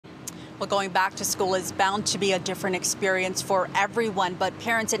Well, going back to school is bound to be a different experience for everyone, but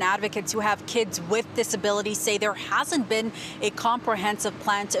parents and advocates who have kids with disabilities say there hasn't been a comprehensive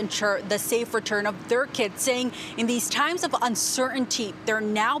plan to ensure the safe return of their kids, saying in these times of uncertainty, they're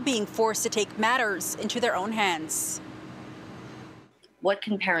now being forced to take matters into their own hands. What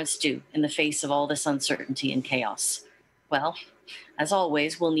can parents do in the face of all this uncertainty and chaos? Well, as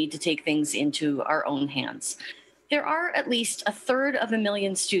always, we'll need to take things into our own hands. There are at least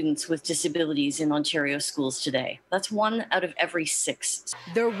 1/3 students with disabilities in Ontario schools today. That's 1 out of every 6.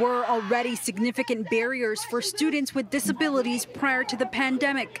 There were already significant barriers for students with disabilities prior to the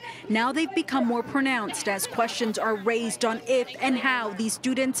pandemic. Now they've become more pronounced as questions are raised on if and how these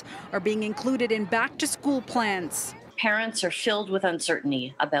students are being included in back-to-school plans. Parents are filled with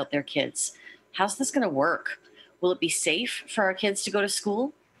uncertainty about their kids. How's this going to work? Will it be safe for our kids to go to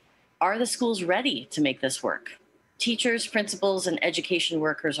school? Are the schools ready to make this work? Teachers, principals, and education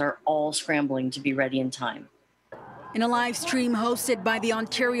workers are all scrambling to be ready in time. In a live stream hosted by the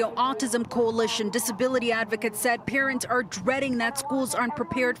Ontario Autism Coalition, disability advocates said parents are dreading that schools aren't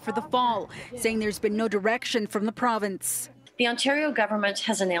prepared for the fall, saying there's been no direction from the province. The Ontario government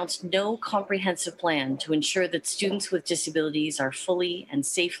has announced no comprehensive plan to ensure that students with disabilities are fully and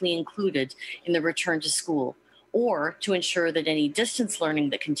safely included in the return to school, or to ensure that any distance learning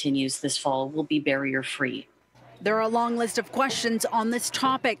that continues this fall will be barrier-free. There are a long list of questions on this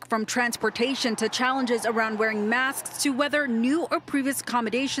topic, from transportation to challenges around wearing masks to whether new or previous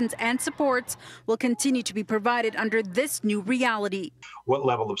accommodations and supports will continue to be provided under this new reality. What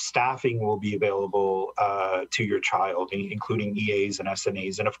level of staffing will be available to your child, including EAs and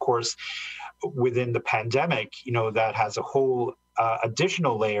SNAs? And of course, within the pandemic, that has a whole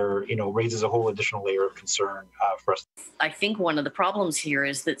additional layer, raises a whole additional layer of concern for us. I think one of the problems here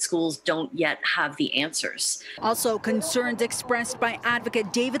is that schools don't yet have the answers. Also, concerns expressed by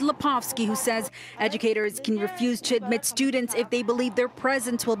advocate David Lepofsky, who says educators can refuse to admit students if they believe their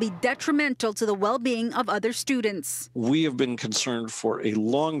presence will be detrimental to the well-being of other students. We have been concerned for a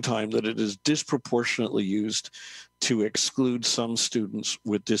long time that it is disproportionately used to exclude some students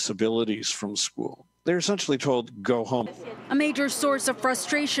with disabilities from school. They're essentially told, go home. A major source of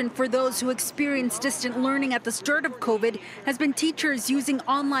frustration for those who experienced distant learning at the start of COVID has been teachers using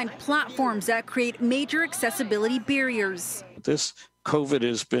online platforms that create major accessibility barriers. This COVID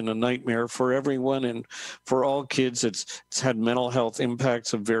has been a nightmare for everyone, and for all kids, it's had mental health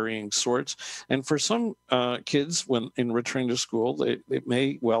impacts of varying sorts. And for some kids, when in returning to school, it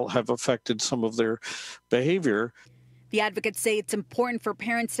may well have affected some of their behavior. The advocates say it's important for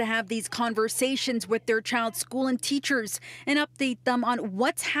parents to have these conversations with their child's school and teachers and update them on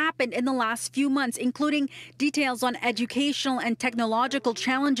what's happened in the last few months, including details on educational and technological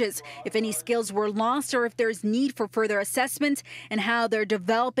challenges, if any skills were lost or if there's need for further assessment, and how they're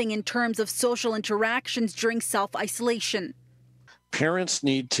developing in terms of social interactions during self-isolation. Parents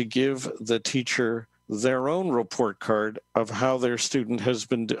need to give the teacher their own report card of how their child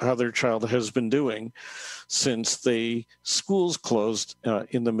has been doing since the schools closed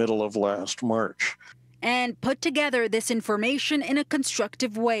in the middle of last March. And put together this information in a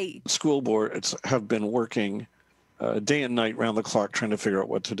constructive way. School boards have been working day and night round the clock trying to figure out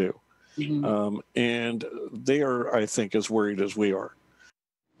what to do. Mm-hmm. And they are, I think, as worried as we are.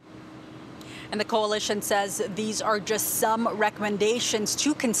 And the coalition says these are just some recommendations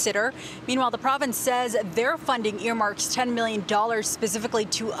to consider. Meanwhile, the province says their funding earmarks $10 million specifically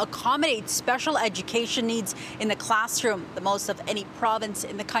to accommodate special education needs in the classroom, the most of any province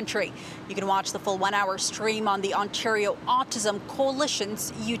in the country. You can watch the full 1-hour stream on the Ontario Autism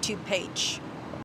Coalition's YouTube page.